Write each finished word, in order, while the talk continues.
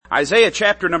Isaiah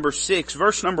chapter number 6,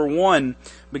 verse number 1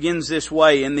 begins this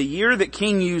way. In the year that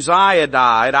King Uzziah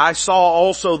died, I saw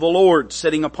also the Lord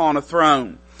sitting upon a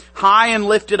throne, high and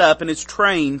lifted up, and his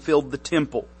train filled the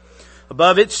temple.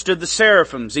 Above it stood the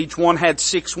seraphims. Each one had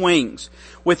 6 wings.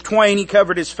 With twain he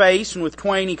covered his face, and with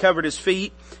twain he covered his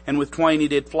feet, and with twain he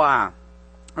did fly.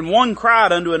 And one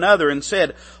cried unto another and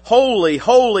said, Holy,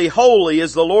 holy, holy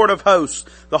is the Lord of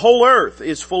hosts. The whole earth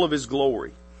is full of his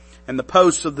glory. And the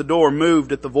posts of the door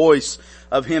moved at the voice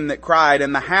of him that cried,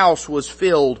 and the house was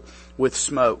filled with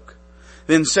smoke.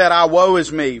 Then said I, Woe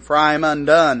is me, for I am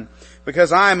undone,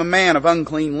 because I am a man of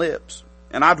unclean lips.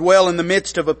 And I dwell in the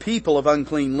midst of a people of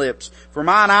unclean lips, for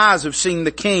mine eyes have seen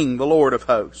the King, the Lord of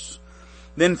hosts.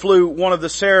 Then flew one of the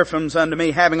seraphims unto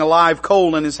me, having a live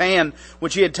coal in his hand,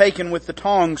 which he had taken with the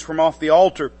tongs from off the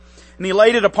altar. And he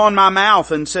laid it upon my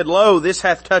mouth, and said, Lo, this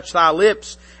hath touched thy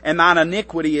lips, and thine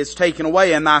iniquity is taken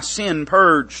away, and thy sin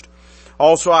purged.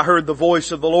 Also I heard the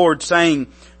voice of the Lord saying,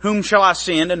 Whom shall I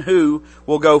send, and who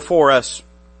will go for us?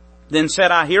 Then said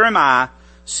I, Here am I,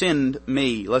 send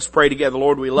me. Let's pray together.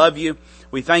 Lord, we love you.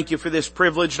 We thank you for this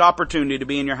privileged opportunity to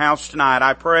be in your house tonight.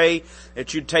 I pray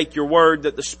that you'd take your word,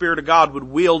 that the Spirit of God would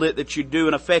wield it, that you'd do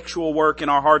an effectual work in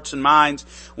our hearts and minds.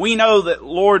 We know that,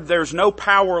 Lord, there's no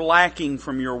power lacking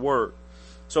from your word.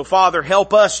 So, Father,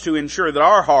 help us to ensure that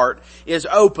our heart is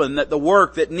open, that the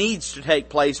work that needs to take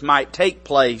place might take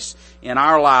place in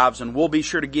our lives. And we'll be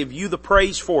sure to give you the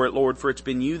praise for it, Lord, for it's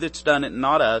been you that's done it and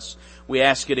not us. We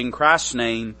ask it in Christ's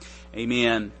name.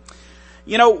 Amen.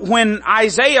 You know, when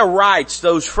Isaiah writes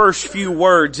those first few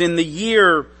words, in the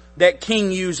year that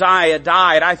King Uzziah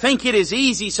died, I think it is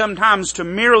easy sometimes to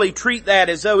merely treat that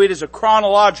as though it is a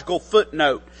chronological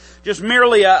footnote. Just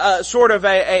merely a sort of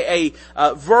a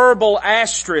verbal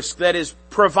asterisk that is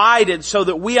provided so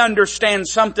that we understand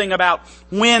something about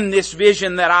when this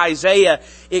vision that Isaiah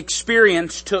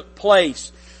experienced took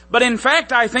place. But in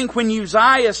fact, I think when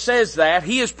Uzziah says that,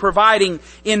 he is providing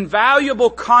invaluable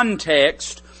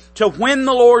context to when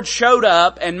the Lord showed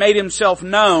up and made himself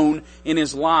known in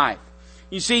his life.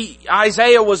 You see,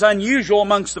 Isaiah was unusual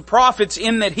amongst the prophets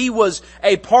in that he was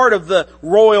a part of the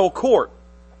royal court.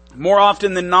 More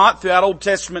often than not, throughout Old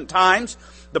Testament times,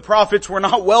 the prophets were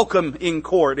not welcome in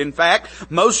court. In fact,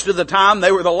 most of the time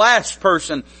they were the last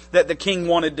person that the king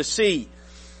wanted to see.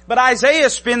 But Isaiah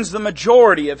spends the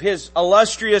majority of his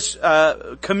illustrious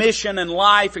commission and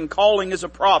life and calling as a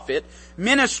prophet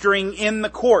ministering in the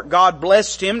court. God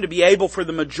blessed him to be able for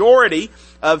the majority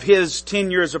of his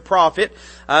tenure as a prophet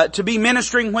to be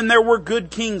ministering when there were good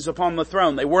kings upon the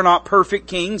throne. They were not perfect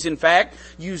kings. In fact,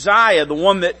 Uzziah, the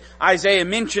one that Isaiah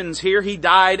mentions here, he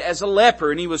died as a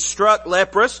leper, and he was struck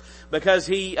leprous because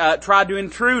he tried to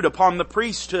intrude upon the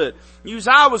priesthood.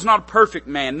 Uzziah was not a perfect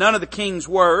man. None of the kings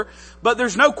were. But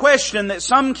there's no question that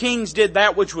some kings did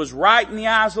that which was right in the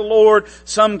eyes of the Lord.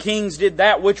 Some kings did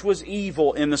that which was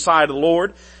evil in the sight of the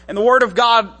Lord. And the Word of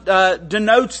God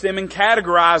denotes them and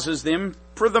categorizes them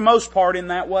for the most part in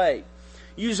that way.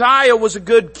 Uzziah was a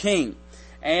good king.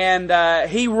 And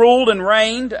he ruled and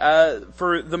reigned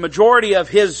for the majority of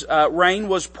his reign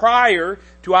was prior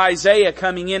to Isaiah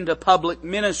coming into public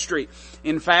ministry.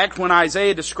 In fact, when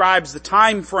Isaiah describes the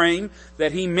time frame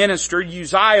that he ministered,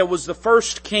 Uzziah was the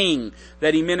first king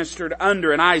that he ministered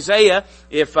under. And Isaiah,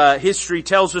 if history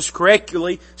tells us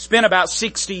correctly, spent about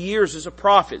 60 years as a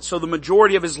prophet. So the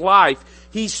majority of his life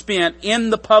he spent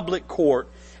in the public court.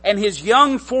 And his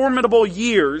young, formidable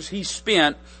years he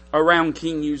spent around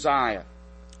King Uzziah.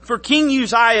 For King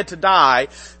Uzziah to die,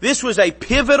 this was a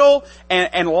pivotal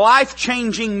and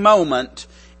life-changing moment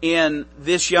in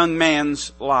this young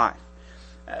man's life.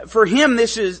 For him,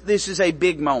 this is a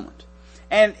big moment.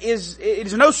 And it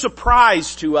is no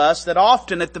surprise to us that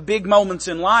often at the big moments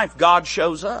in life, God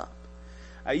shows up.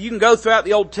 You can go throughout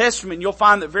the Old Testament and you'll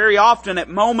find that very often at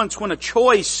moments when a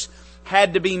choice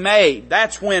had to be made,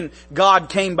 that's when God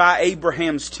came by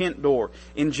Abraham's tent door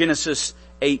in Genesis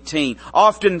 18.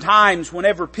 Oftentimes,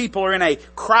 whenever people are in a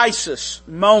crisis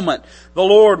moment, the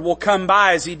Lord will come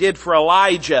by as He did for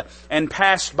Elijah and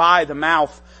pass by the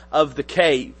mouth of the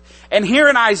cave. And here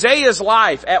in Isaiah's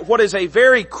life, at what is a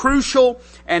very crucial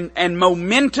and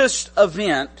momentous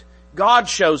event, God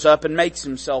shows up and makes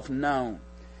Himself known.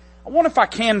 I wonder if I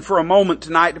can for a moment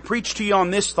tonight to preach to you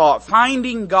on this thought,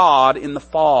 finding God in the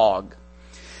fog.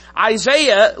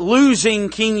 Isaiah losing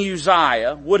King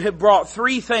Uzziah would have brought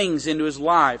 3 things into his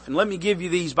life. And let me give you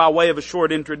these by way of a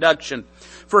short introduction.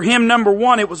 For him, number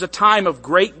 1, it was a time of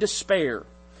great despair.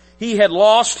 He had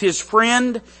lost his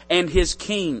friend and his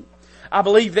king. I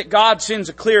believe that God sends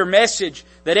a clear message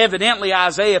that evidently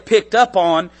Isaiah picked up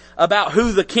on about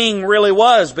who the king really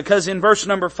was. Because in verse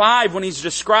number 5, when he's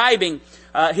describing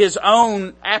his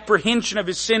own apprehension of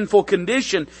his sinful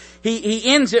condition,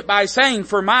 he ends it by saying,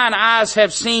 "For mine eyes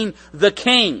have seen the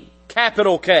King,"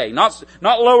 capital K, not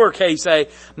lowercase a.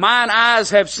 "Mine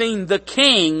eyes have seen the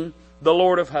King, the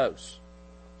Lord of hosts."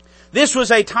 This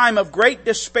was a time of great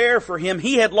despair for him.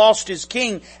 He had lost his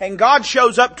king, and God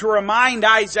shows up to remind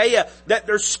Isaiah that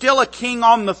there's still a king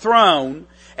on the throne,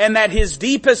 and that his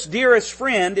deepest, dearest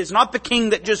friend is not the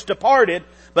king that just departed,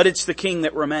 but it's the king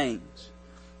that remains.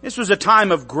 This was a time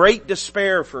of great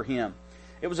despair for him.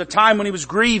 It was a time when he was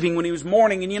grieving, when he was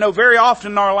mourning. And very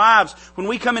often in our lives, when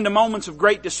we come into moments of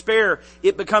great despair,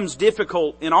 it becomes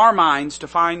difficult in our minds to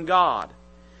find God.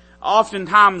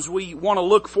 Oftentimes we want to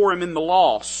look for Him in the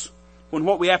loss, when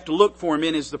what we have to look for Him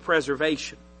in is the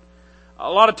preservation.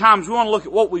 A lot of times we want to look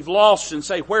at what we've lost and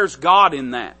say, where's God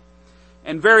in that?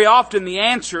 And very often the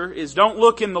answer is, don't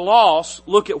look in the loss,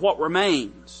 look at what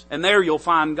remains. And there you'll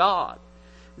find God.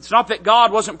 It's not that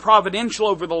God wasn't providential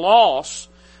over the loss,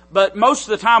 but most of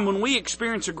the time when we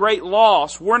experience a great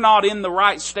loss, we're not in the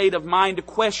right state of mind to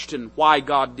question why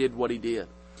God did what He did.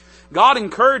 God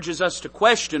encourages us to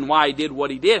question why He did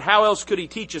what He did. How else could He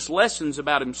teach us lessons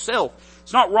about Himself?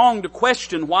 It's not wrong to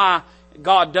question why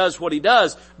God does what He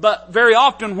does, but very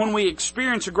often when we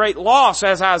experience a great loss,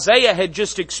 as Isaiah had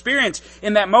just experienced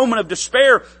in that moment of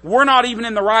despair, we're not even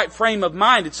in the right frame of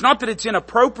mind. It's not that it's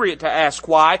inappropriate to ask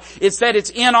why, it's that it's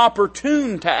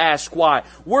inopportune to ask why.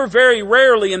 We're very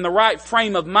rarely in the right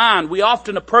frame of mind. We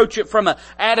often approach it from an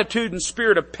attitude and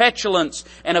spirit of petulance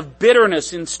and of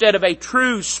bitterness instead of a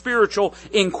true spiritual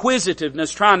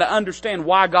inquisitiveness, trying to understand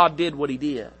why God did what He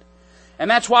did. And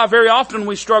that's why very often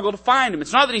we struggle to find Him.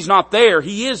 It's not that He's not there.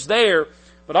 He is there.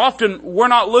 But often we're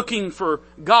not looking for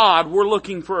God. We're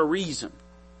looking for a reason.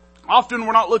 Often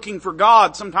we're not looking for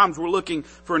God. Sometimes we're looking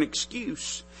for an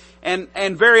excuse. And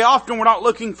very often we're not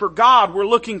looking for God. We're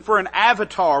looking for an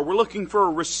avatar. We're looking for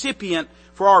a recipient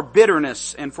for our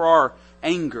bitterness and for our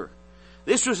anger.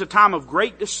 This was a time of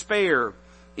great despair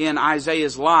in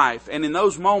Isaiah's life. And in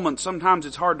those moments, sometimes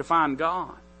it's hard to find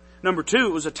God. Number two,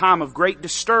 it was a time of great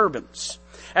disturbance.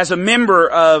 As a member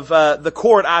of the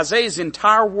court, Isaiah's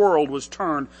entire world was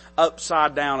turned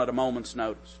upside down at a moment's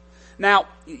notice. Now,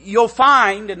 you'll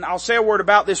find, and I'll say a word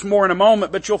about this more in a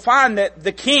moment, but you'll find that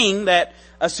the king that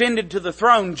ascended to the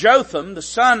throne, Jotham, the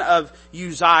son of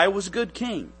Uzziah, was a good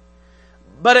king.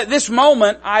 But at this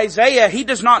moment, Isaiah, he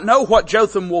does not know what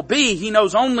Jotham will be. He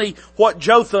knows only what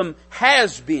Jotham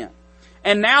has been.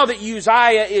 And now that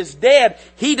Uzziah is dead,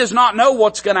 he does not know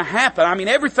what's going to happen. I mean,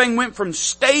 everything went from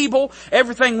stable,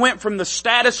 everything went from the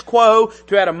status quo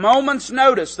to at a moment's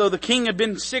notice. Though the king had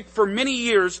been sick for many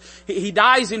years, he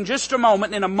dies in just a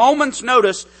moment. In a moment's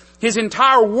notice, his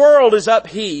entire world is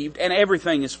upheaved and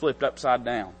everything is flipped upside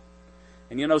down.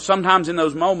 And sometimes in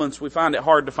those moments we find it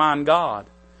hard to find God.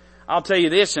 I'll tell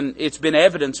you this, and it's been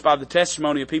evidenced by the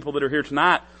testimony of people that are here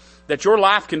tonight, that your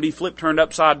life can be turned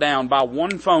upside down by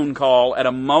one phone call at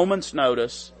a moment's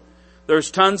notice.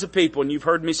 There's tons of people, and you've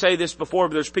heard me say this before,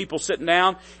 but there's people sitting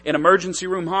down in emergency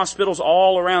room hospitals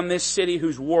all around this city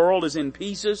whose world is in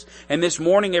pieces. And this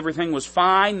morning everything was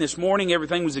fine. This morning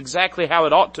everything was exactly how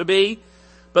it ought to be.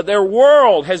 But their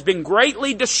world has been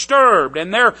greatly disturbed,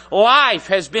 and their life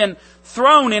has been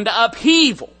thrown into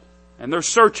upheaval. And they're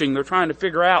searching, they're trying to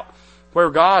figure out where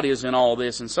God is in all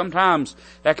this. And sometimes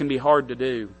that can be hard to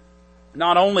do.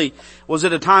 Not only was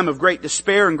it a time of great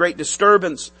despair and great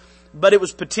disturbance, but it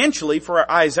was potentially for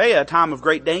Isaiah a time of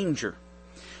great danger.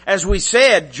 As we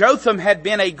said, Jotham had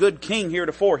been a good king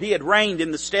heretofore. He had reigned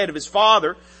in the stead of his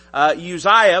father,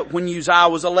 Uzziah, when Uzziah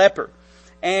was a leper.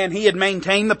 And he had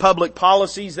maintained the public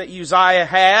policies that Uzziah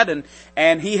had,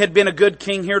 and he had been a good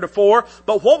king heretofore.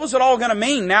 But what was it all going to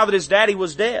mean now that his daddy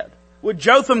was dead? Would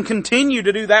Jotham continue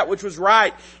to do that which was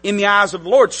right in the eyes of the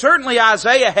Lord? Certainly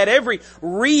Isaiah had every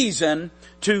reason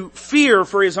to fear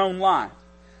for his own life.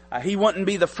 He wouldn't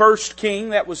be the first king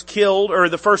that was killed, or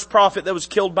the first prophet that was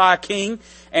killed by a king,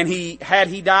 and had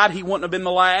he died, he wouldn't have been the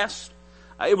last.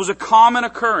 It was a common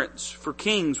occurrence for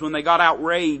kings when they got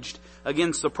outraged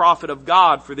against the prophet of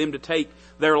God for them to take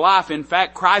their life. In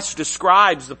fact, Christ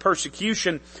describes the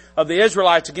persecution of the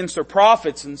Israelites against their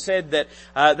prophets and said that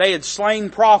they had slain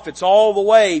prophets all the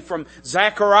way from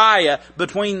Zechariah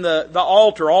between the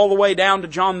altar all the way down to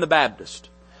John the Baptist.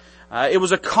 It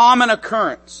was a common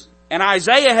occurrence. And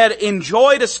Isaiah had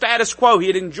enjoyed a status quo. He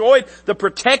had enjoyed the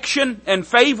protection and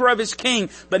favor of his king,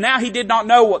 but now he did not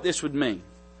know what this would mean.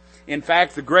 In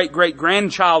fact, the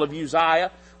great-great-grandchild of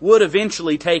Uzziah would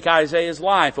eventually take Isaiah's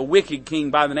life, a wicked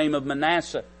king by the name of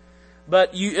Manasseh.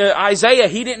 But Isaiah,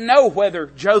 he didn't know whether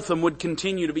Jotham would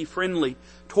continue to be friendly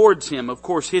towards him. Of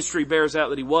course, history bears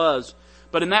out that he was.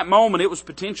 But in that moment, it was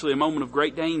potentially a moment of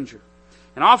great danger.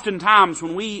 And oftentimes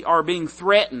when we are being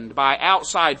threatened by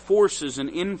outside forces and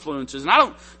influences, and I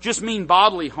don't just mean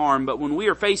bodily harm, but when we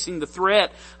are facing the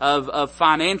threat of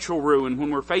financial ruin,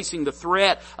 when we're facing the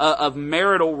threat of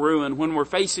marital ruin, when we're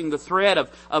facing the threat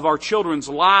of our children's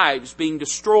lives being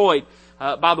destroyed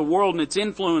by the world and its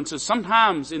influences,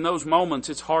 sometimes in those moments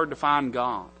it's hard to find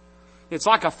God. It's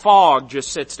like a fog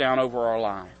just sits down over our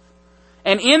life.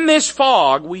 And in this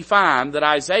fog we find that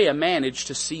Isaiah managed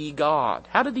to see God.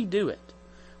 How did he do it?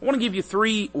 I want to give you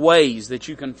 3 ways that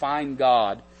you can find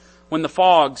God when the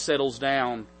fog settles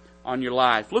down on your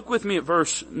life. Look with me at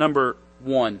verse number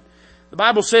 1. The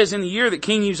Bible says, in the year that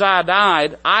King Uzziah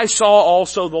died, I saw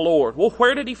also the Lord. Well,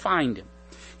 where did he find him?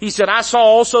 He said, I saw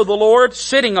also the Lord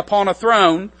sitting upon a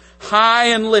throne, high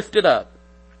and lifted up,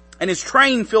 and his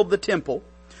train filled the temple.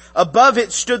 Above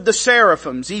it stood the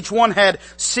seraphims. Each one had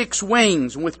 6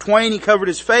 wings, and with 2 he covered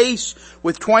his face,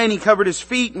 with 2 he covered his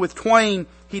feet, and with 2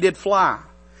 he did fly.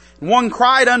 One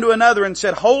cried unto another and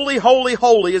said, Holy, holy,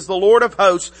 holy is the Lord of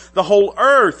hosts. The whole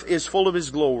earth is full of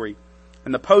his glory.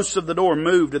 And the posts of the door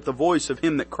moved at the voice of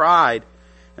him that cried,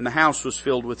 and the house was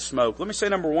filled with smoke. Let me say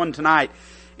number 1 tonight.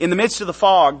 In the midst of the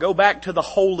fog, go back to the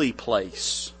holy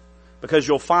place, because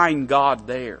you'll find God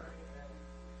there.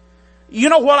 You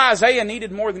know what Isaiah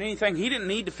needed more than anything? He didn't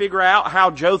need to figure out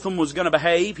how Jotham was going to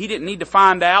behave. He didn't need to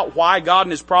find out why God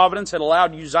in His providence had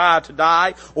allowed Uzziah to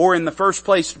die, or in the first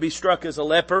place to be struck as a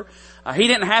leper. He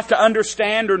didn't have to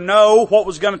understand or know what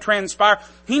was going to transpire.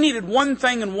 He needed one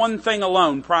thing and one thing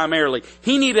alone primarily.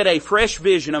 He needed a fresh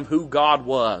vision of who God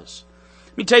was.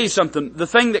 Let me tell you something. The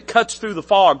thing that cuts through the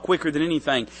fog quicker than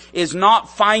anything is not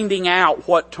finding out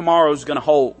what tomorrow's going to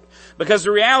hold. Because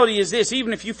the reality is this,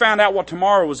 even if you found out what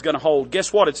tomorrow was going to hold,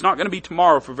 guess what? It's not going to be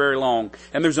tomorrow for very long.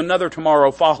 And there's another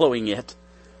tomorrow following it.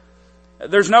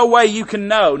 There's no way you can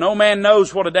know. No man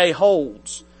knows what a day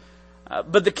holds.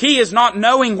 But the key is not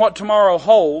knowing what tomorrow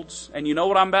holds, and you know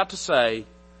what I'm about to say,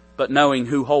 but knowing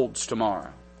who holds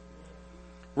tomorrow.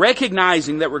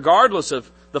 Recognizing that regardless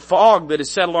of the fog that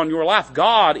has settled on your life,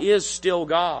 God is still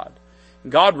God.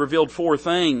 God revealed 4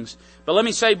 things. But let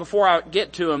me say before I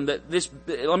get to them that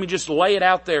let me just lay it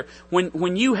out there.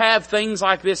 When you have things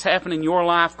like this happen in your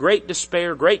life, great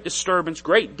despair, great disturbance,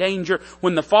 great danger,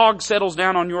 when the fog settles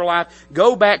down on your life,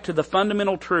 go back to the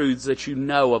fundamental truths that you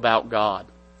know about God.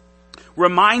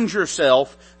 Remind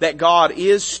yourself that God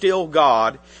is still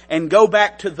God, and go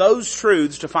back to those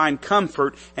truths to find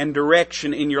comfort and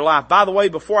direction in your life. By the way,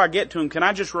 before I get to them, can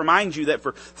I just remind you that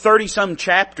for 30-some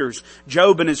chapters,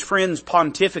 Job and his friends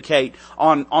pontificate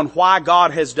on why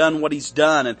God has done what He's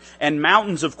done, and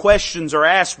mountains of questions are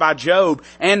asked by Job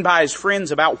and by his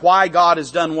friends about why God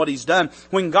has done what He's done.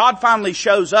 When God finally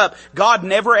shows up, God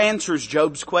never answers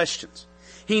Job's questions.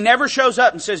 He never shows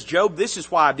up and says, Job, this is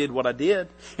why I did what I did.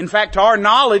 In fact, to our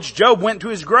knowledge, Job went to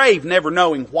his grave never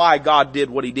knowing why God did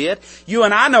what he did. You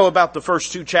and I know about the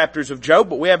first 2 chapters of Job,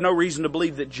 but we have no reason to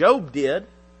believe that Job did.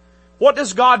 What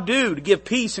does God do to give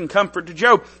peace and comfort to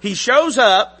Job? He shows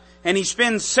up and he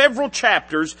spends several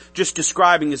chapters just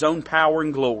describing His own power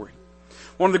and glory.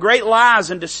 One of the great lies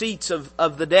and deceits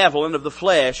of the devil and of the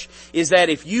flesh is that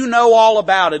if you know all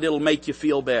about it, it'll make you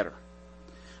feel better.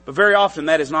 But very often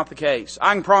that is not the case.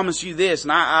 I can promise you this,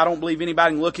 and I don't believe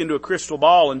anybody can look into a crystal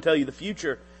ball and tell you the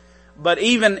future. But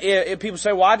even if people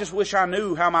say, well, I just wish I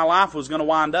knew how my life was going to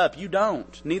wind up. You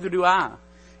don't. Neither do I.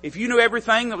 If you knew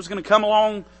everything that was going to come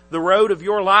along the road of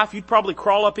your life, you'd probably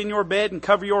crawl up in your bed and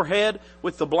cover your head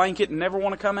with the blanket and never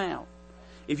want to come out.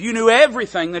 If you knew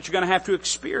everything that you're going to have to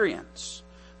experience.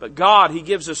 But God, He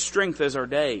gives us strength as our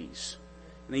days.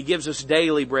 And He gives us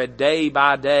daily bread, day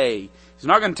by day. He's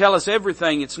not going to tell us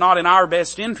everything. It's not in our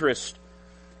best interest.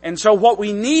 And so what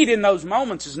we need in those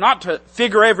moments is not to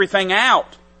figure everything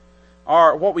out.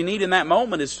 Or what we need in that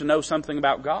moment is to know something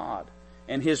about God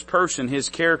and His person, His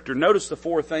character. Notice the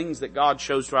 4 things that God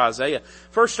shows to Isaiah.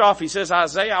 First off, He says,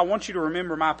 Isaiah, I want you to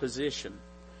remember my position.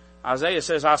 Isaiah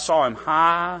says, I saw Him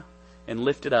high and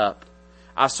lifted up.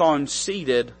 I saw Him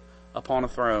seated upon a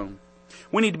throne.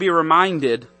 We need to be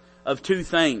reminded of 2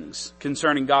 things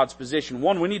concerning God's position.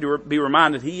 One, we need to be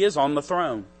reminded He is on the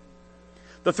throne.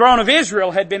 The throne of Israel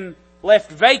had been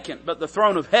left vacant, but the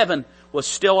throne of heaven was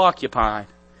still occupied.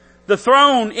 The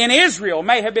throne in Israel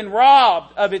may have been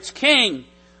robbed of its king,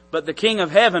 but the King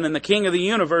of heaven and the King of the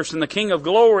universe and the King of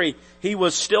glory, He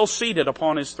was still seated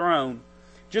upon His throne.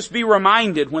 Just be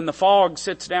reminded when the fog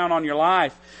sits down on your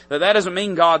life that doesn't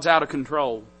mean God's out of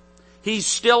control. He's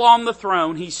still on the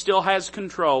throne. He still has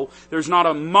control. There's not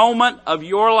a moment of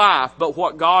your life but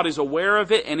what God is aware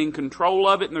of it and in control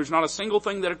of it, and there's not a single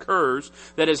thing that occurs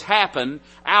that has happened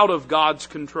out of God's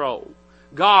control.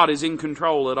 God is in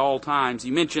control at all times.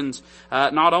 He mentions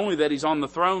not only that He's on the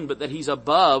throne, but that He's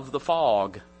above the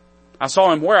fog. I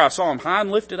saw Him where? I saw Him high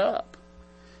and lifted up.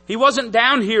 He wasn't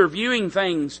down here viewing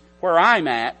things where I'm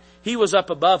at. He was up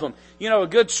above them. You know, a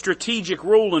good strategic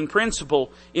rule and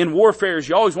principle in warfare is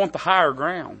you always want the higher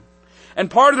ground. And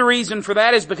part of the reason for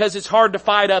that is because it's hard to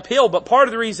fight uphill, but part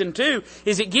of the reason too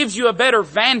is it gives you a better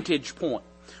vantage point.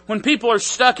 When people are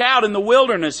stuck out in the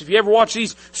wilderness, if you ever watch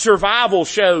these survival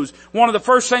shows, one of the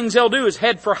first things they'll do is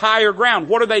head for higher ground.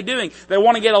 What are they doing? They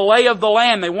want to get a lay of the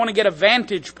land. They want to get a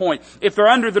vantage point. If they're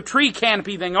under the tree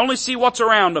canopy, they can only see what's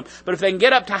around them. But if they can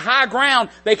get up to high ground,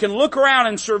 they can look around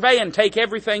and survey and take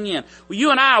everything in. Well,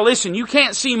 you and I, listen, you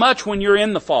can't see much when you're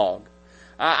in the fog.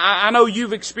 I know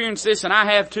you've experienced this, and I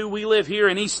have too. We live here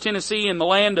in East Tennessee in the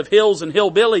land of hills and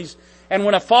hillbillies. And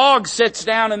when a fog sits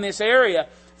down in this area,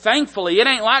 thankfully, it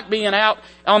ain't like being out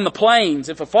on the plains.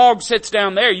 If a fog sits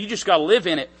down there, you just gotta live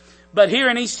in it. But here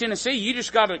in East Tennessee, you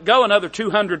just gotta go another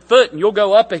 200 foot and you'll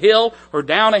go up a hill or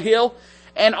down a hill.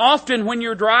 And often when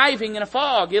you're driving in a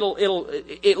fog,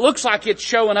 it looks like it's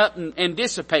showing up and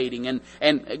dissipating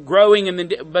and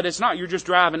growing, but it's not. You're just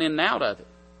driving in and out of it.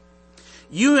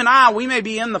 You and I, we may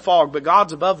be in the fog, but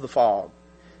God's above the fog.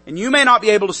 And you may not be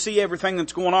able to see everything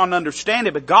that's going on and understand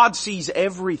it, but God sees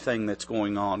everything that's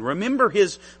going on. Remember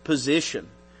His position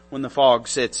when the fog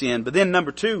sets in. But then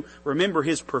number 2, remember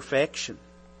His perfection.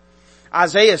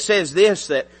 Isaiah says this,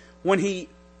 that when he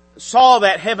saw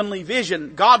that heavenly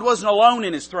vision, God wasn't alone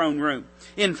in His throne room.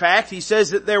 In fact, he says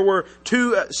that there were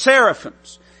 2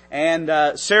 seraphims.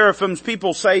 And seraphims,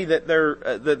 people say that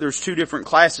there's 2 different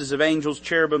classes of angels,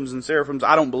 cherubims and seraphims.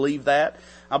 I don't believe that.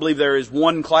 I believe there is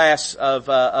one class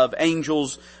of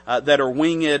angels that are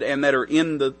winged and that are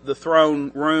in the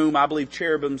throne room. I believe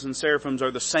cherubims and seraphims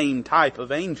are the same type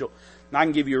of angel. And I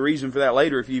can give you a reason for that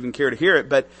later if you even care to hear it.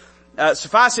 But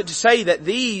suffice it to say that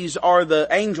these are the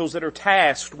angels that are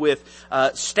tasked with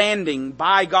standing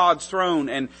by God's throne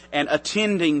and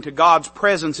attending to God's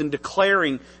presence and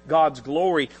declaring God's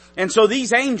glory. And so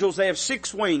these angels, they have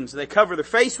 6 wings. They cover their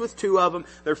face with 2 of them,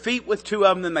 their feet with 2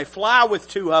 of them, then they fly with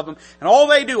 2 of them. And all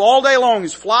they do all day long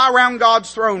is fly around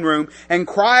God's throne room and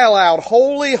cry aloud,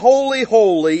 "Holy, holy,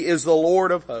 holy is the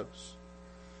Lord of hosts."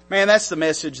 Man, that's the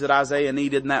message that Isaiah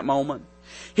needed in that moment.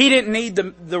 He didn't need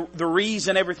the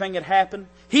reason everything had happened.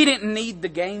 He didn't need the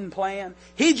game plan.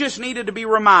 He just needed to be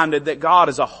reminded that God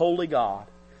is a holy God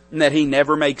and that He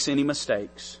never makes any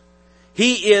mistakes.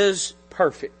 He is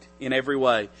perfect in every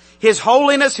way. His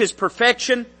holiness, His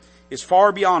perfection is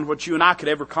far beyond what you and I could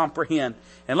ever comprehend.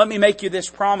 And let me make you this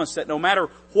promise, that no matter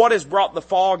what has brought the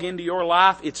fog into your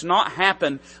life, it's not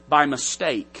happened by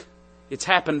mistake. It's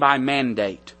happened by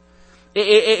mandate.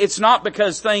 It's not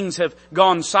because things have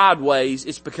gone sideways.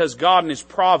 It's because God in His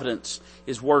providence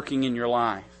is working in your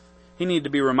life. You need to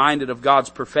be reminded of God's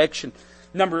perfection.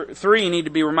 Number 3, you need to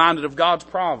be reminded of God's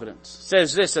providence. It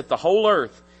says this, that the whole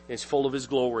earth is full of His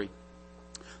glory.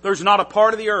 There's not a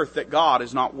part of the earth that God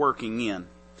is not working in.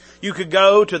 You could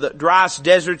go to the driest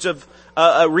deserts of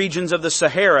regions of the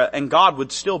Sahara and God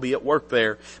would still be at work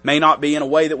there. May not be in a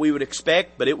way that we would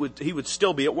expect, but He would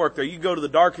still be at work there. You go to the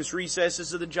darkest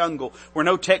recesses of the jungle where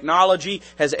no technology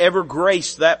has ever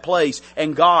graced that place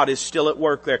and God is still at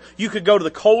work there. You could go to the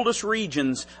coldest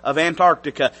regions of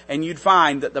Antarctica and you'd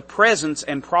find that the presence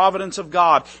and providence of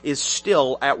God is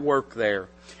still at work there.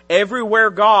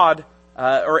 Everywhere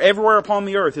everywhere upon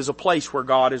the earth is a place where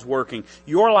God is working.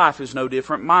 Your life is no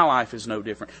different. My life is no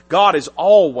different. God is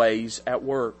always at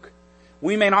work.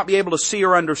 We may not be able to see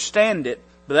or understand it,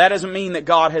 but that doesn't mean that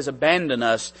God has abandoned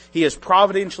us. He is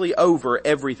providentially over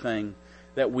everything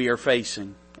that we are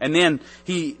facing. And then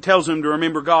He tells them to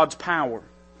remember God's power.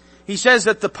 He says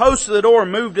that the posts of the door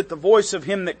moved at the voice of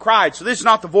him that cried. So this is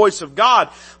not the voice of God,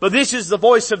 but this is the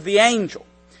voice of the angel.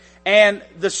 And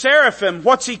the seraphim,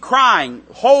 what's he crying?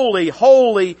 Holy,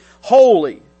 holy,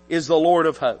 holy is the Lord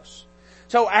of hosts.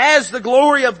 So as the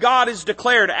glory of God is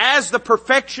declared, as the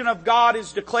perfection of God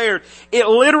is declared, it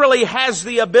literally has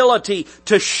the ability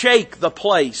to shake the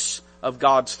place of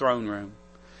God's throne room.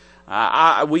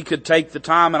 We could take the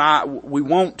time, and we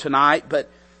won't tonight, but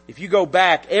if you go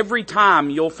back, every time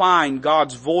you'll find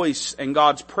God's voice and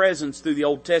God's presence through the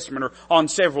Old Testament, or on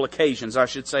several occasions, I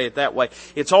should say it that way,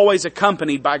 it's always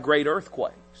accompanied by great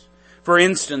earthquakes. For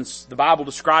instance, the Bible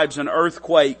describes an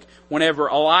earthquake whenever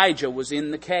Elijah was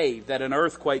in the cave, that an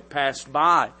earthquake passed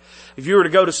by. If you were to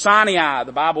go to Sinai,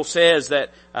 the Bible says that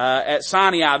at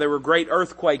Sinai there were great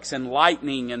earthquakes and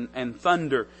lightning and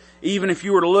thunder. Even if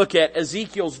you were to look at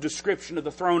Ezekiel's description of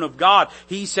the throne of God,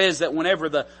 he says that whenever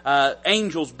the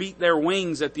angels beat their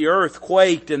wings that the earth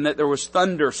quaked and that there was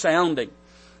thunder sounding.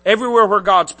 Everywhere where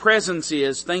God's presence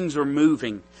is, things are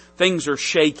moving. Things are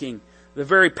shaking. The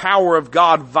very power of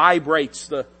God vibrates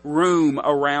the room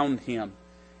around Him.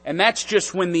 And that's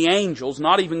just when the angels,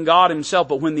 not even God Himself,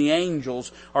 but when the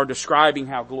angels are describing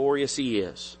how glorious He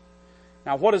is.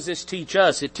 Now what does this teach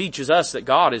us? It teaches us that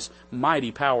God is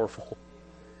mighty powerful.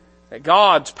 That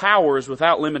God's power is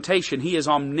without limitation. He is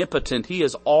omnipotent. He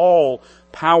is all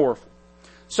powerful.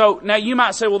 So now you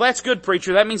might say, well, that's good,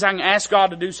 preacher. That means I can ask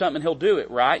God to do something and He'll do it,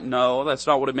 right? No, that's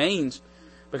not what it means.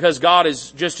 Because God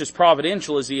is just as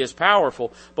providential as He is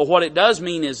powerful. But what it does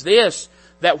mean is this,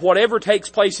 that whatever takes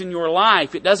place in your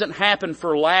life, it doesn't happen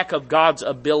for lack of God's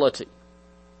ability.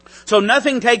 So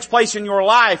nothing takes place in your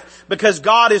life because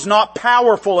God is not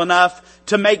powerful enough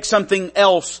to make something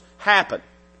else happen.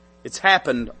 It's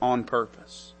happened on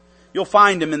purpose. You'll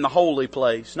find Him in the holy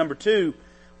place. Number 2,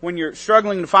 when you're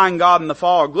struggling to find God in the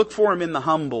fog, look for Him in the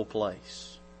humble place.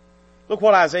 Look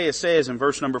what Isaiah says in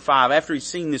verse number 5. After he's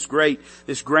seen this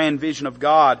grand vision of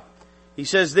God, he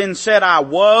says, "Then said I,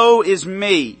 woe is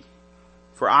me,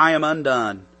 for I am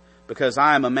undone, because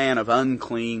I am a man of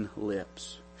unclean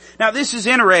lips." Now this is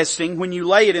interesting when you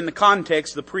lay it in the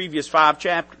context of the previous 5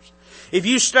 chapters. If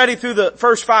you study through the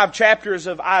first 5 chapters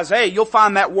of Isaiah, you'll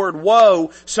find that word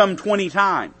woe some 20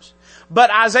 times.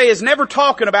 But Isaiah is never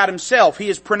talking about himself. He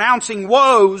is pronouncing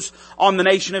woes on the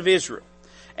nation of Israel.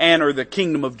 Or the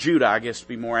kingdom of Judah, I guess to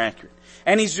be more accurate.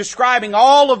 And he's describing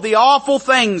all of the awful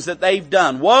things that they've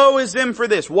done. Woe is them for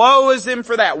this. Woe is them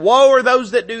for that. Woe are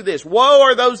those that do this. Woe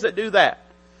are those that do that.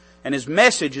 And his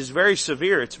message is very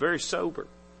severe. It's very sober.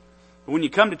 But when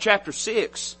you come to chapter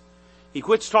 6, he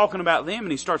quits talking about them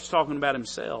and he starts talking about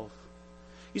himself.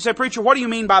 You say, preacher, what do you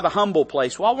mean by the humble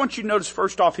place? Well, I want you to notice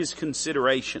first off his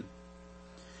consideration.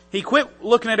 He quit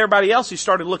looking at everybody else. He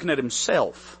started looking at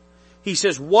himself. He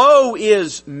says, woe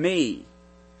is me.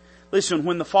 Listen,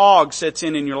 when the fog sets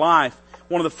in your life,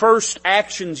 one of the first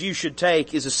actions you should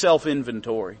take is a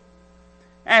self-inventory.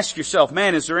 Ask yourself,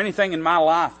 man, is there anything in my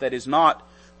life that is not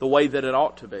the way that it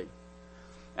ought to be?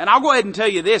 And I'll go ahead and tell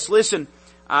you this. Listen,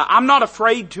 I'm not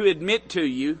afraid to admit to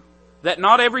you that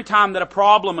not every time that a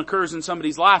problem occurs in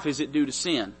somebody's life is it due to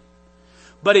sin.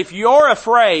 But if you're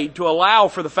afraid to allow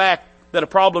for the fact that a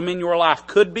problem in your life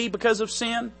could be because of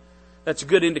sin, that's a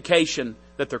good indication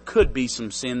that there could be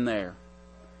some sin there.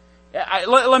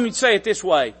 Let me say it this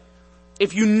way.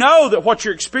 If you know that what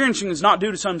you're experiencing is not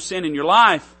due to some sin in your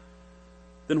life,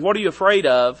 then what are you afraid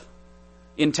of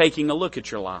in taking a look at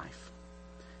your life?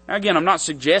 Now again, I'm not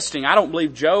suggesting, I don't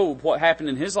believe Job, what happened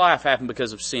in his life happened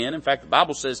because of sin. In fact, the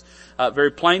Bible says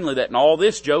very plainly that in all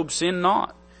this Job sinned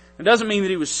not. It doesn't mean that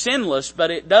he was sinless,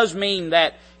 but it does mean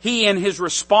that he, in his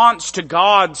response to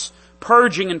God's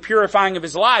purging and purifying of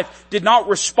his life, did not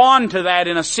respond to that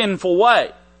in a sinful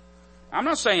way. I'm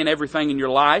not saying everything in your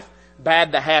life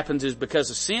bad that happens is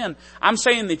because of sin. I'm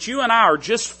saying that you and I are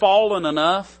just fallen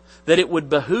enough that it would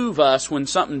behoove us when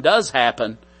something does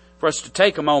happen for us to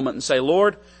take a moment and say,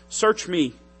 Lord, search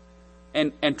me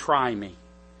and try me.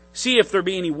 See if there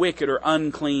be any wicked or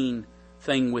unclean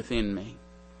thing within me.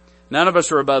 None of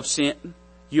us are above sin.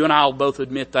 You and I will both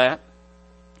admit that.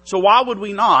 So why would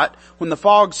we not, when the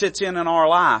fog sits in our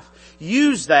life,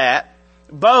 use that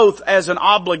both as an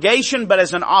obligation but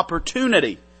as an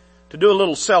opportunity to do a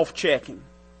little self-checking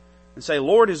and say,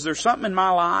 Lord, is there something in my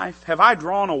life? Have I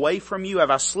drawn away from you? Have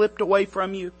I slipped away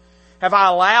from you? Have I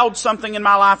allowed something in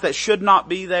my life that should not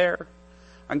be there?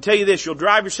 I can tell you this, you'll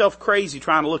drive yourself crazy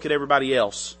trying to look at everybody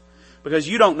else because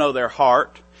you don't know their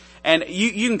heart. And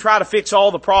you can try to fix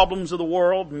all the problems of the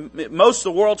world. Most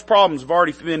of the world's problems have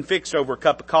already been fixed over a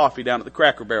cup of coffee down at the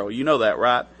Cracker Barrel. You know that,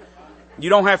 right? You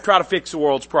don't have to try to fix the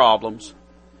world's problems.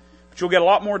 But you'll get a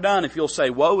lot more done if you'll say,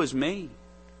 woe is me.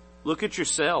 Look at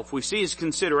yourself. We see his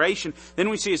consideration, then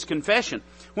we see his confession.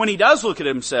 When he does look at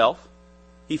himself,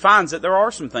 he finds that there are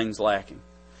some things lacking.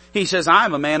 He says, I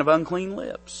am a man of unclean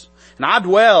lips, and I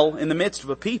dwell in the midst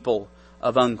of a people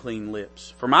of unclean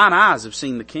lips. For mine eyes have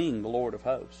seen the King, the Lord of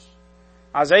hosts.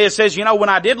 Isaiah says, when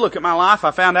I did look at my life,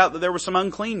 I found out that there was some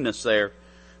uncleanness there.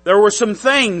 There were some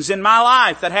things in my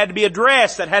life that had to be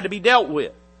addressed, that had to be dealt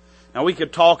with. Now we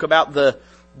could talk about the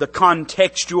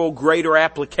contextual greater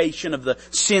application of the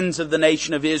sins of the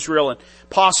nation of Israel and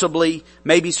possibly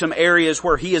maybe some areas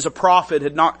where he as a prophet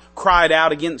had not cried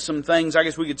out against some things. I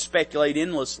guess we could speculate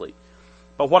endlessly.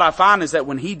 But what I find is that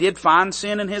when he did find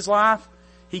sin in his life,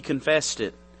 he confessed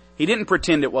it. He didn't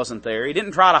pretend it wasn't there. He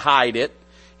didn't try to hide it.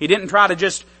 He didn't try to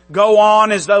just go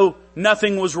on as though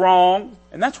nothing was wrong.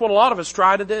 And that's what a lot of us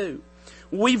try to do.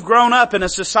 We've grown up in a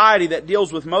society that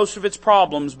deals with most of its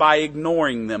problems by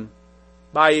ignoring them.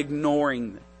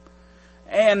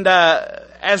 And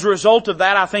as a result of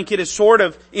that, I think it is sort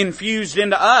of infused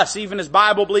into us, even as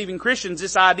Bible-believing Christians,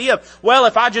 this idea of, well,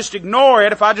 if I just ignore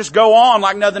it, if I just go on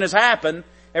like nothing has happened,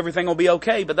 everything will be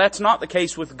okay. But that's not the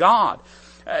case with God.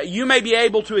 You may be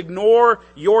able to ignore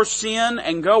your sin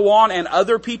and go on, and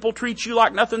other people treat you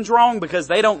like nothing's wrong because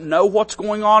they don't know what's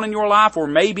going on in your life, or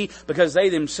maybe because they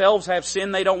themselves have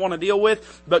sin they don't want to deal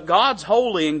with. But God's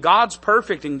holy and God's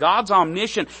perfect and God's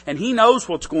omniscient, and He knows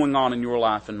what's going on in your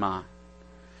life and mine.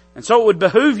 And so it would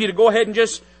behoove you to go ahead and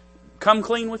just come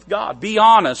clean with God. Be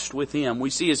honest with Him. We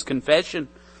see His confession.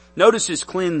 Notice His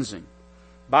cleansing.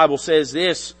 The Bible says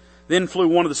this, "Then flew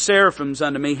one of the seraphims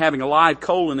unto me, having a live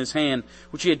coal in his hand,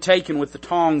 which he had taken with the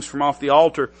tongs from off the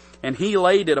altar. And he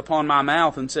laid it upon my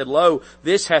mouth and said, Lo,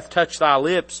 this hath touched thy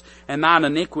lips, and thine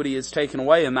iniquity is taken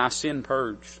away, and thy sin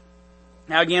purged."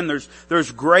 Now again,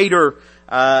 there's greater,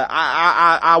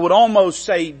 I would almost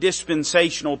say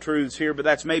dispensational truths here, but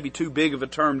that's maybe too big of a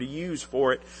term to use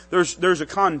for it. There's a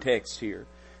context here,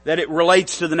 that it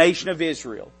relates to the nation of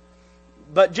Israel.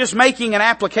 But just making an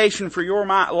application for your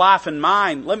life and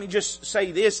mine, let me just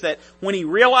say this, that when he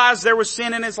realized there was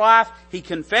sin in his life, he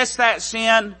confessed that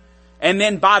sin, and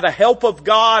then by the help of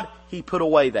God, he put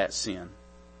away that sin.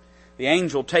 The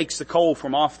angel takes the coal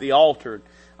from off the altar.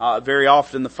 Very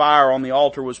often the fire on the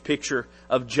altar was a picture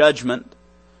of judgment.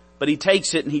 But he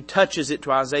takes it and he touches it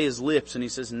to Isaiah's lips and he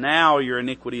says, "Now your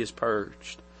iniquity is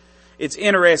purged." It's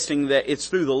interesting that it's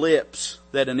through the lips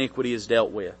that iniquity is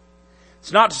dealt with.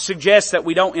 It's not to suggest that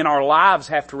we don't in our lives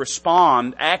have to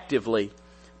respond actively,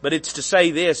 but it's to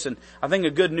say this, and I think a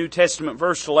good New Testament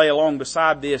verse to lay along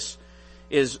beside this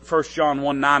is 1 John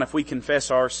 1:9, "If we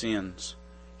confess our sins,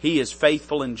 He is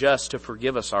faithful and just to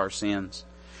forgive us our sins."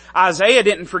 Isaiah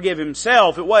didn't forgive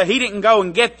himself. He didn't go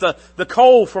and get the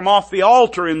coal from off the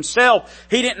altar himself.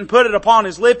 He didn't put it upon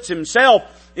his lips himself.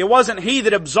 It wasn't he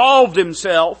that absolved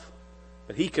himself,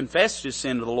 but he confessed his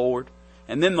sin to the Lord.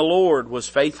 And then the Lord was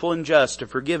faithful and just to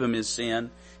forgive him his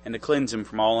sin and to cleanse him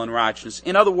from all unrighteousness.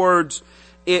 In other words,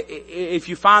 if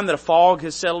you find that a fog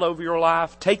has settled over your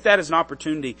life, take that as an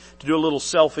opportunity to do a little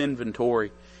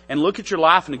self-inventory and look at your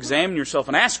life and examine yourself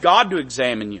and ask God to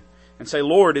examine you and say,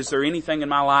 "Lord, is there anything in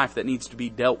my life that needs to be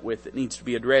dealt with, that needs to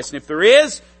be addressed? And if there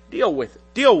is, deal with it.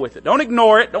 Deal with it. Don't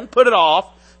ignore it. Don't put it off.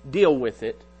 Deal with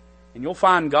it." And you'll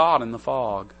find God in the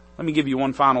fog. Let me give you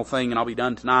one final thing and I'll be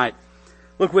done tonight.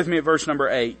 Look with me at verse number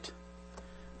 8.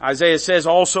 Isaiah says,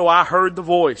 "Also I heard the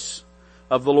voice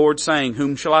of the Lord saying,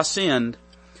 Whom shall I send?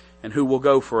 And who will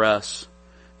go for us?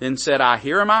 Then said I,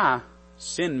 Here am I,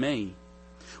 send me."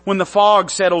 When the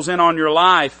fog settles in on your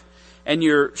life and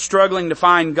you're struggling to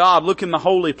find God, look in the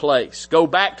holy place. Go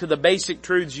back to the basic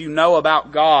truths you know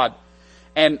about God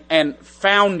and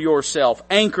found yourself,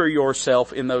 anchor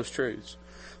yourself in those truths.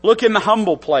 Look in the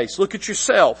humble place. Look at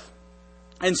yourself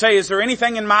and say, is there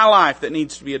anything in my life that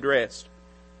needs to be addressed?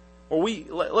 Or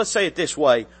let's say it this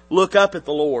way. Look up at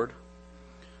the Lord.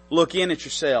 Look in at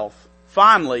yourself.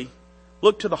 Finally,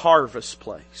 look to the harvest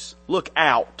place. Look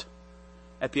out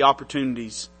at the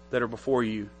opportunities that are before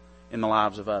you in the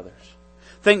lives of others.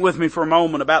 Think with me for a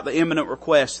moment about the imminent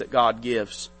request that God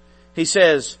gives. He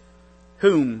says,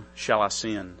 "Whom shall I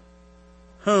send?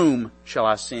 Whom shall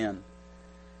I send?"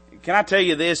 Can I tell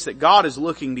you this, that God is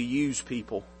looking to use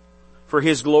people for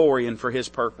His glory and for His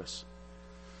purpose.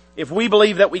 If we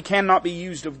believe that we cannot be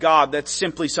used of God, that's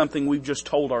simply something we've just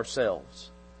told ourselves.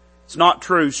 It's not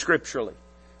true scripturally.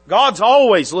 God's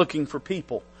always looking for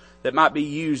people that might be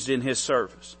used in His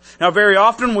service. Now very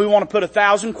often we want to put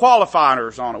 1,000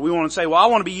 qualifiers on it. We want to say, well, I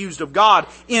want to be used of God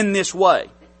in this way.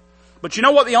 But you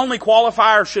know what the only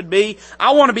qualifier should be?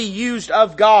 I want to be used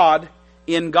of God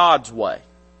in God's way.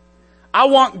 I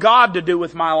want God to do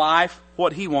with my life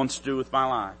what He wants to do with my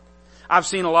life. I've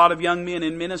seen a lot of young men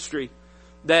in ministry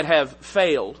that have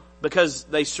failed because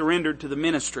they surrendered to the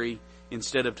ministry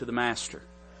instead of to the master.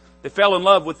 They fell in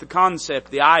love with the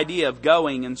concept, the idea of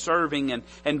going and serving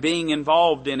and being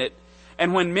involved in it.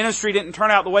 And when ministry didn't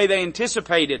turn out the way they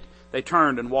anticipated, they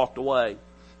turned and walked away.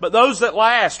 But those that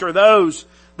last are those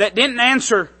that didn't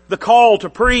answer the call to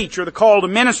preach or the call to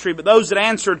ministry, but those that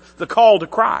answered the call to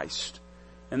Christ.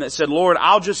 And that said, "Lord,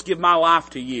 I'll just give my life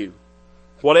to You."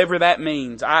 Whatever that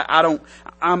means. I'm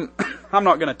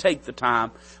not going to take the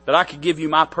time, but I could give you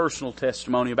my personal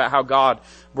testimony about how God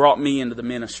brought me into the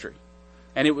ministry.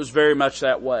 And it was very much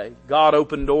that way. God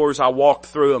opened doors, I walked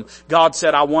through them. God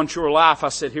said, "I want your life." I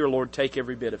said, "Here, Lord, take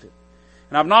every bit of it."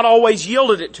 And I've not always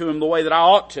yielded it to Him the way that I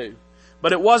ought to.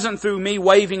 But it wasn't through me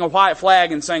waving a white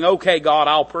flag and saying, "Okay, God,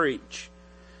 I'll preach."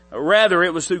 Rather,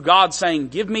 it was through God saying,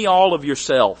 "Give me all of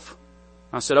yourself."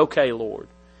 I said, "Okay, Lord."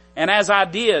 And as I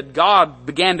did, God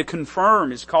began to confirm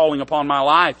His calling upon my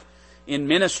life in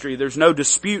ministry. There's no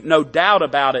dispute, no doubt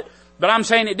about it. But I'm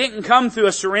saying it didn't come through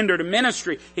a surrender to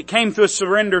ministry. It came through a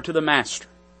surrender to the Master.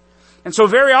 And so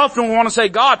very often we want to say,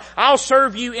 God, I'll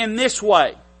serve you in this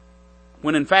way.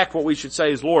 When in fact what we should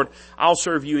say is, Lord, I'll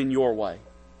serve you in your way.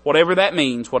 Whatever that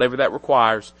means, whatever that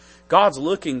requires. God's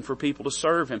looking for people to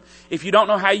serve Him. If you don't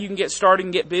know how you can get started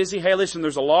and get busy, hey listen,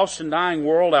 there's a lost and dying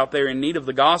world out there in need of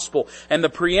the gospel. And the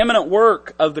preeminent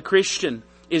work of the Christian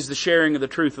is the sharing of the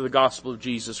truth of the gospel of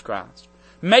Jesus Christ.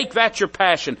 Make that your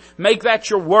passion. Make that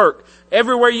your work.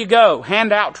 Everywhere you go,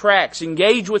 hand out tracts.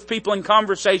 Engage with people in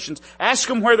conversations. Ask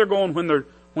them where they're going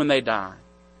when they die.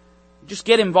 Just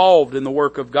get involved in the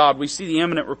work of God. We see the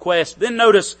eminent request. Then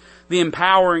notice the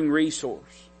empowering resource.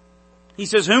 He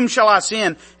says, whom shall I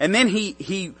send? And then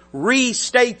he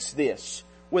restates this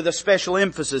with a special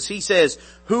emphasis. He says,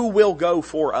 who will go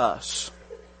for us?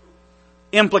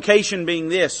 Implication being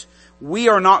this, we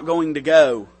are not going to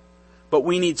go, but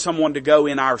we need someone to go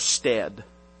in our stead.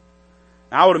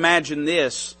 Now, I would imagine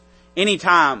this, any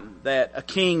time that a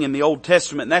king in the Old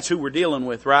Testament, and that's who we're dealing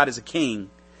with, right, as a king,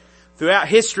 throughout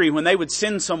history, when they would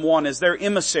send someone as their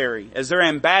emissary, as their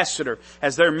ambassador,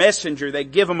 as their messenger,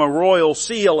 they'd give them a royal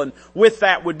seal, and with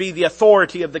that would be the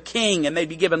authority of the king, and they'd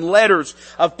be given letters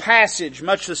of passage,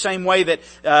 much the same way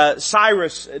that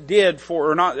Cyrus did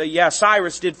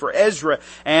for Ezra,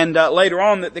 and later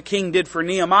on that the king did for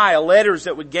Nehemiah, letters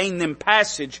that would gain them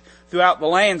passage throughout the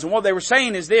lands. And what they were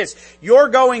saying is this, you're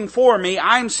going for me,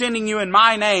 I'm sending you in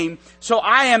my name, so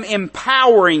I am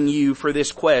empowering you for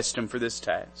this quest and for this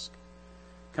task.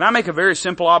 Can I make a very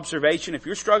simple observation? If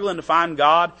you're struggling to find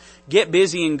God, get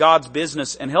busy in God's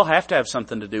business and He'll have to have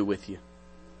something to do with you.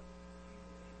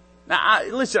 Now,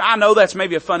 I know that's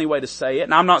maybe a funny way to say it,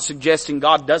 and I'm not suggesting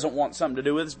God doesn't want something to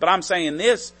do with us, but I'm saying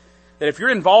this, that if you're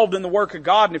involved in the work of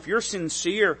God and if you're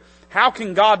sincere, how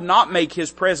can God not make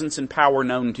His presence and power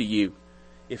known to you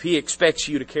if He expects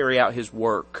you to carry out His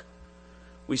work?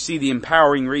 We see the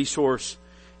empowering resource,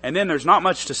 and then there's not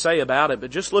much to say about it,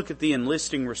 but just look at the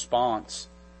enlisting response.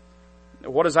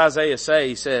 What does Isaiah say?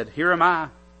 He said, here am I,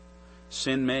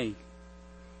 send me.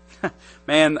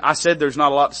 Man, I said there's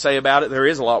not a lot to say about it. There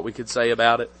is a lot we could say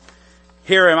about it.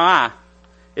 Here am I.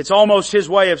 It's almost his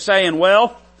way of saying,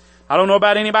 well, I don't know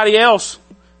about anybody else,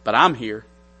 but I'm here.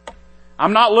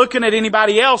 I'm not looking at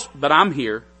anybody else, but I'm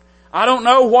here. I don't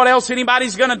know what else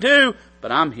anybody's going to do,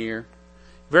 but I'm here.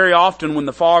 Very often when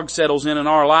the fog settles in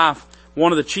our life,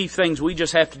 one of the chief things we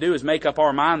just have to do is make up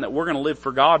our mind that we're going to live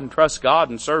for God and trust God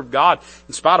and serve God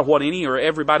in spite of what any or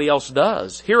everybody else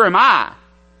does. Here am I.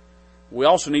 We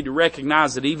also need to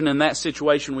recognize that even in that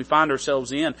situation we find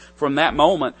ourselves in, from that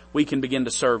moment we can begin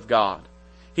to serve God.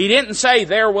 He didn't say,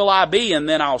 there will I be and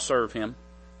then I'll serve Him.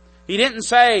 He didn't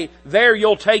say, there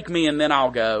you'll take me and then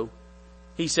I'll go.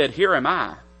 He said, here am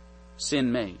I,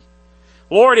 send me.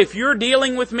 Lord, if you're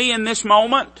dealing with me in this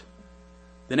moment,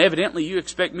 then evidently you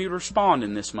expect me to respond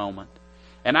in this moment.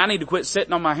 And I need to quit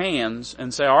sitting on my hands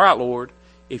and say, all right, Lord,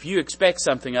 if you expect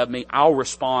something of me, I'll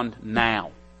respond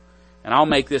now. And I'll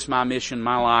make this my mission,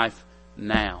 my life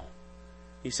now.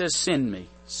 He says, send me,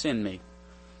 send me.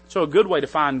 So a good way to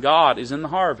find God is in the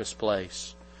harvest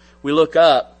place. We look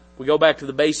up, we go back to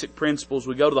the basic principles,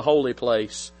 we go to the holy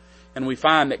place, and we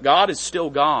find that God is still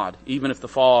God, even if the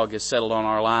fog has settled on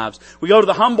our lives. We go to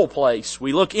the humble place,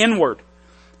 we look inward,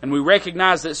 and we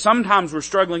recognize that sometimes we're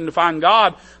struggling to find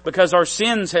God because our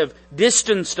sins have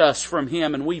distanced us from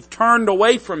Him and we've turned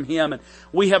away from Him and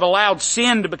we have allowed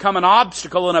sin to become an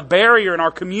obstacle and a barrier in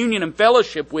our communion and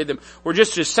fellowship with Him. We're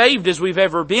just as saved as we've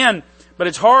ever been, but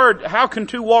it's hard. How can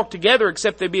two walk together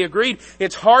except they be agreed?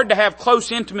 It's hard to have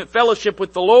close, intimate fellowship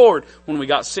with the Lord when we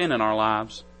got sin in our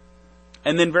lives.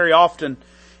 And then very often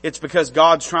it's because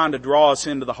God's trying to draw us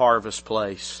into the harvest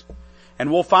place.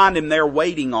 And we'll find Him there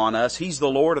waiting on us. He's the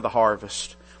Lord of the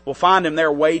harvest. We'll find Him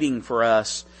there waiting for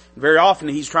us. Very often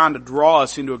He's trying to draw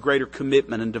us into a greater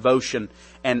commitment and devotion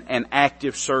and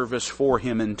active service for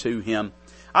Him and to Him.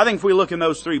 I think if we look in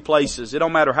those three places, it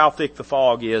don't matter how thick the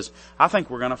fog is, I think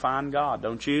we're going to find God,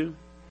 don't you?